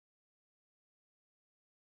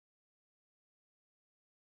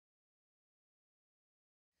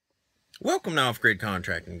Welcome to Off-Grid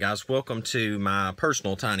Contracting, guys. Welcome to my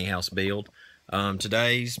personal tiny house build.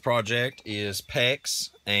 Today's project is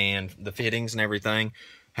PEX and the fittings and everything.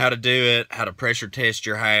 How to do it, how to pressure test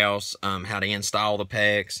your house, how to install the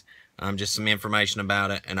PEX, just some information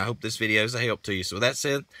about it. And I hope this video is a help to you. So with that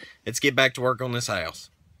said, let's get back to work on this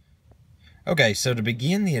house. Okay, so to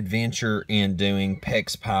begin the adventure in doing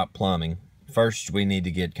PEX pipe plumbing, first we need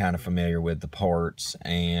to get kind of familiar with the parts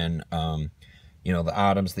and you know, the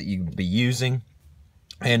items that you'd be using.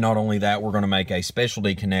 And not only that, we're going to make a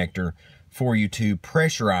specialty connector for you to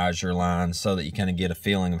pressurize your lines so that you kind of get a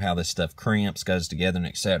feeling of how this stuff crimps, goes together, and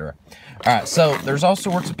etc. All right, so there's all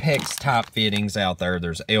sorts of PEX type fittings out there.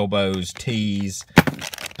 There's elbows, T's,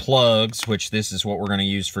 plugs, which this is what we're going to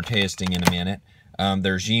use for testing in a minute.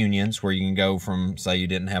 There's unions where you can go from, say you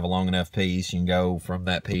didn't have a long enough piece, you can go from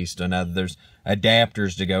that piece to another. There's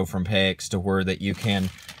adapters to go from PEX to where that you can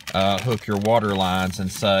hook your water lines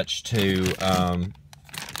and such to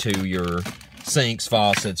your sinks,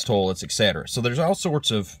 faucets, toilets, etc. So there's all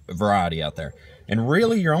sorts of variety out there. And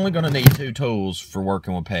really, you're only going to need two tools for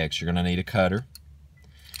working with PEX. You're going to need a cutter,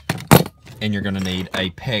 and you're going to need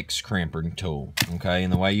a PEX crimping tool. Okay,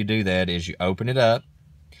 and the way you do that is you open it up.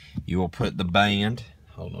 You will put the band,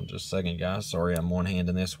 hold on just a second, guys. Sorry, I'm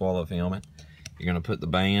one-handing this while I film it. You're going to put the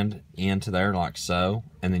band into there like so,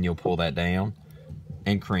 and then you'll pull that down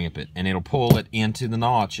and crimp it, and it'll pull it into the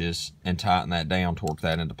notches and tighten that down, torque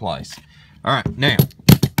that into place. All right, now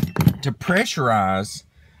to pressurize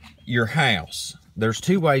your house, there's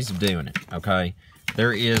two ways of doing it. Okay,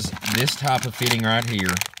 there is this type of fitting right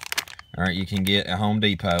here. All right, you can get at Home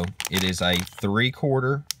Depot. It is a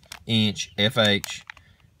 3/4 inch FH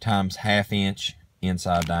times 1/2 inch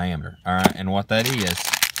inside diameter. All right, and what that is,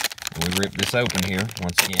 we rip this open here.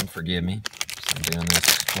 Once again, forgive me, I'm doing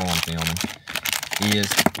this while I'm filming.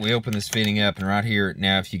 Is we open this fitting up, and right here,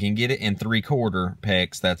 now if you can get it in 3/4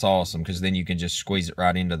 PEX, that's awesome, because then you can just squeeze it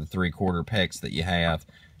right into the 3/4 PEX that you have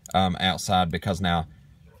outside. Because now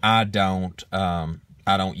I don't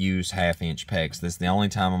use 1/2 inch PEX. This is the only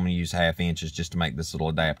time I'm going to use 1/2 inch, is just to make this little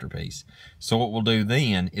adapter piece. So what we'll do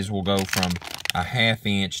then is we'll go from a 1/2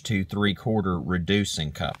 inch to 3/4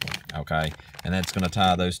 reducing coupling. Okay, and that's going to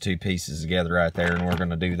tie those two pieces together right there, and we're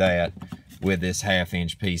going to do that with this 1/2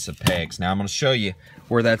 inch piece of PEX. Now I'm going to show you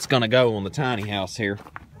where that's going to go on the tiny house here.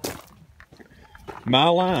 My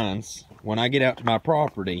lines, when I get out to my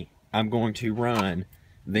property, I'm going to run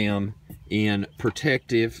them in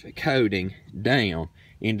protective coating down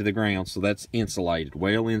into the ground, so that's insulated,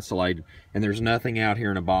 well insulated, and there's nothing out here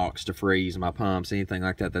in a box to freeze my pumps, anything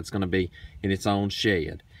like that. That's going to be in its own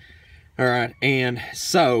shed. All right, and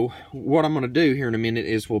so what I'm going to do here in a minute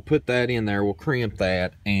is we'll put that in there, we'll crimp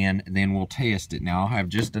that, and then we'll test it. Now I'll have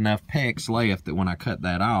just enough PEX left that when I cut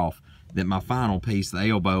that off, that my final piece, the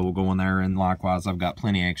elbow, will go in there, and likewise I've got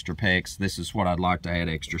plenty extra PEX. This is what I'd like to add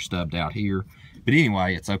extra stubbed out here. But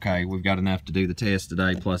anyway, it's okay. We've got enough to do the test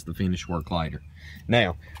today, plus the finish work later.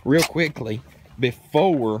 Now, real quickly,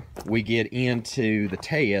 before we get into the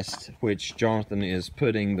test, which Jonathan is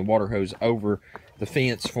putting the water hose over the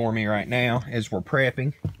fence for me right now as we're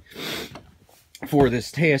prepping for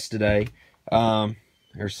this test today.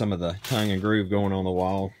 There's some of the tongue and groove going on the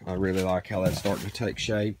wall. I really like how that's starting to take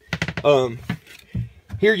shape.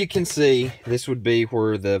 Here you can see this would be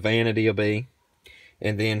where the vanity will be,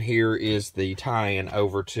 and then here is the tie-in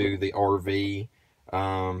over to the RV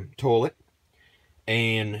toilet,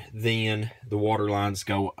 and then the water lines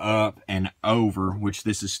go up and over, which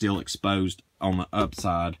this is still exposed on the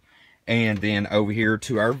upside, and then over here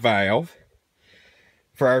to our valve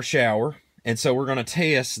for our shower. And so we're going to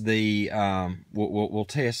test the we'll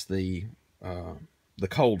test the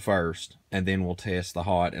cold first, and then we'll test the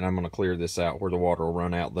hot, and I'm going to clear this out where the water will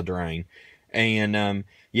run out the drain. And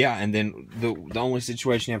yeah, and then the only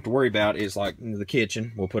situation you have to worry about is like the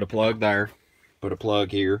kitchen. We'll put a plug there, put a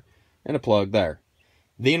plug here, and a plug there.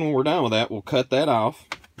 Then when we're done with that, we'll cut that off,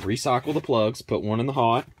 recycle the plugs, put one in the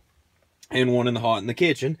hot and one in the hot in the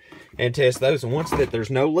kitchen, and test those. And once that there's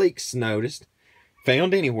no leaks noticed,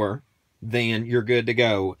 found anywhere, then you're good to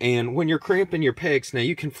go. And when you're crimping your PEX, now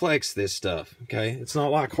you can flex this stuff, okay? It's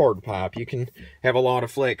not like hard pipe. You can have a lot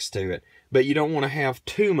of flex to it, but you don't want to have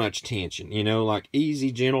too much tension, you know, like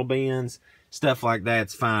easy, gentle bends, stuff like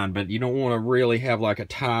that's fine, but you don't want to really have like a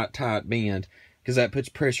tight bend, because that puts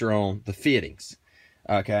pressure on the fittings,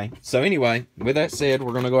 okay? So anyway, with that said,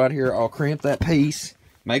 we're going to go out here. I'll crimp that piece,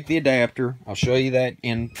 make the adapter. I'll show you that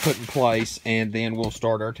put in place, and then we'll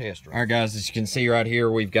start our test run. All right, guys, as you can see right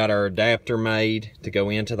here, we've got our adapter made to go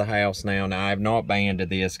into the house now. Now, I have not banded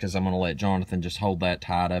this because I'm going to let Jonathan just hold that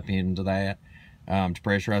tied up into that. to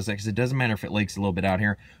pressurize that, because it doesn't matter if it leaks a little bit out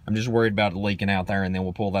here. I'm just worried about it leaking out there, and then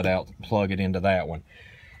we'll pull that out, plug it into that one.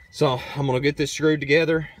 So I'm gonna get this screwed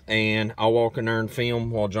together, and I'll walk in there and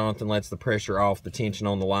film while Jonathan lets the pressure off, the tension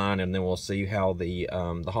on the line, and then we'll see how the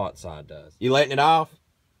hot side does. You letting it off?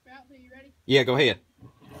 You ready? Yeah, go ahead.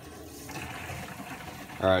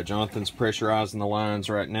 All right, Jonathan's pressurizing the lines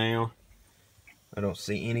right now. I don't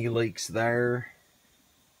see any leaks there.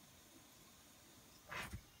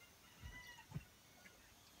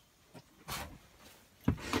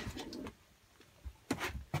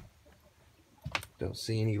 Don't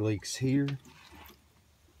see any leaks here.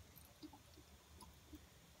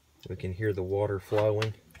 We can hear the water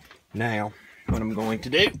flowing. Now, what I'm going to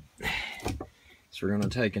do is we're going to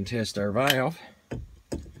take and test our valve.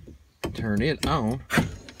 Turn it on.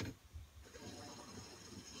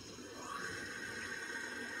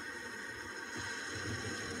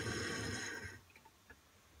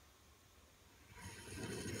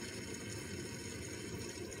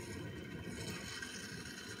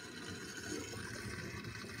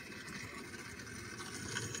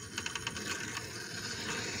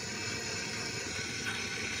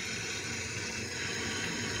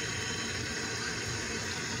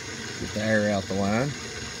 Get the air out the line.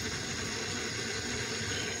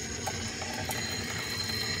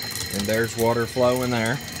 And there's water flowing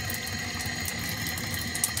there.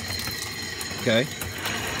 Okay.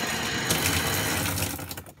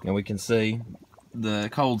 Now we can see the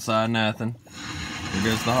cold side, nothing. Here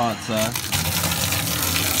goes the hot side.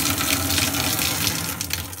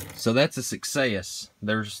 So that's a success.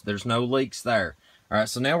 There's no leaks there. All right,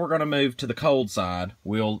 so now we're going to move to the cold side.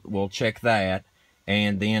 We'll check that.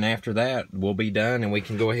 And then after that, we'll be done, and we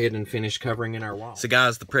can go ahead and finish covering in our wall. So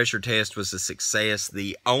guys, the pressure test was a success.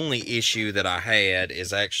 The only issue that I had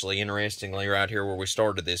is actually, interestingly, right here where we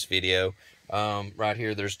started this video. Right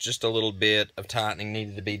here, there's just a little bit of tightening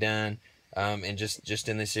needed to be done. And just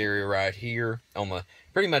in this area right here, on the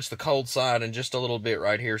pretty much the cold side, and just a little bit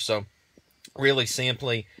right here. So really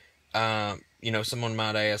simply, you know, someone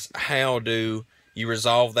might ask, how do you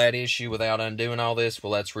resolve that issue without undoing all this?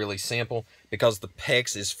 Well, that's really simple, because the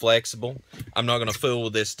PEX is flexible. I'm not going to fool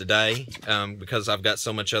with this today because I've got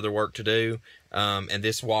so much other work to do. And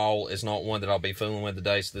this wall is not one that I'll be fooling with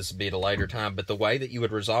today, so this will be at a later time. But the way that you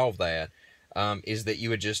would resolve that is that you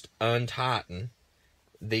would just untighten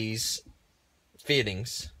these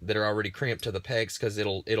fittings that are already crimped to the PEX, because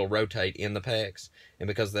it'll rotate in the PEX. And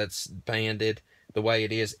because that's banded the way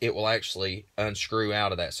it is, it will actually unscrew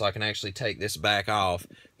out of that. So I can actually take this back off,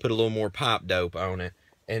 put a little more pipe dope on it,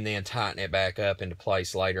 and then tighten it back up into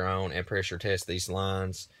place later on and pressure test these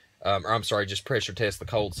lines. Or I'm sorry, just pressure test the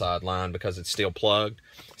cold side line because it's still plugged.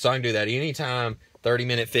 So I can do that anytime,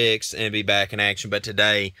 30-minute fix, and be back in action. But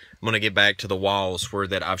today, I'm going to get back to the walls where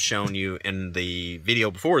that I've shown you in the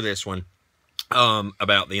video before this one.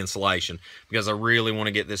 About the insulation, because I really want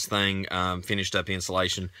to get this thing finished up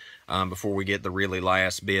insulation before we get the really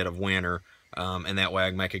last bit of winter, and that way I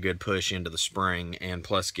can make a good push into the spring, and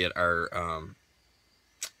plus get our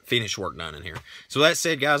finish work done in here. So that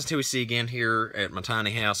said, guys, until we see you again here at my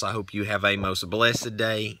tiny house, I hope you have a most blessed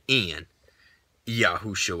day in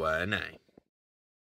Yahushua's name.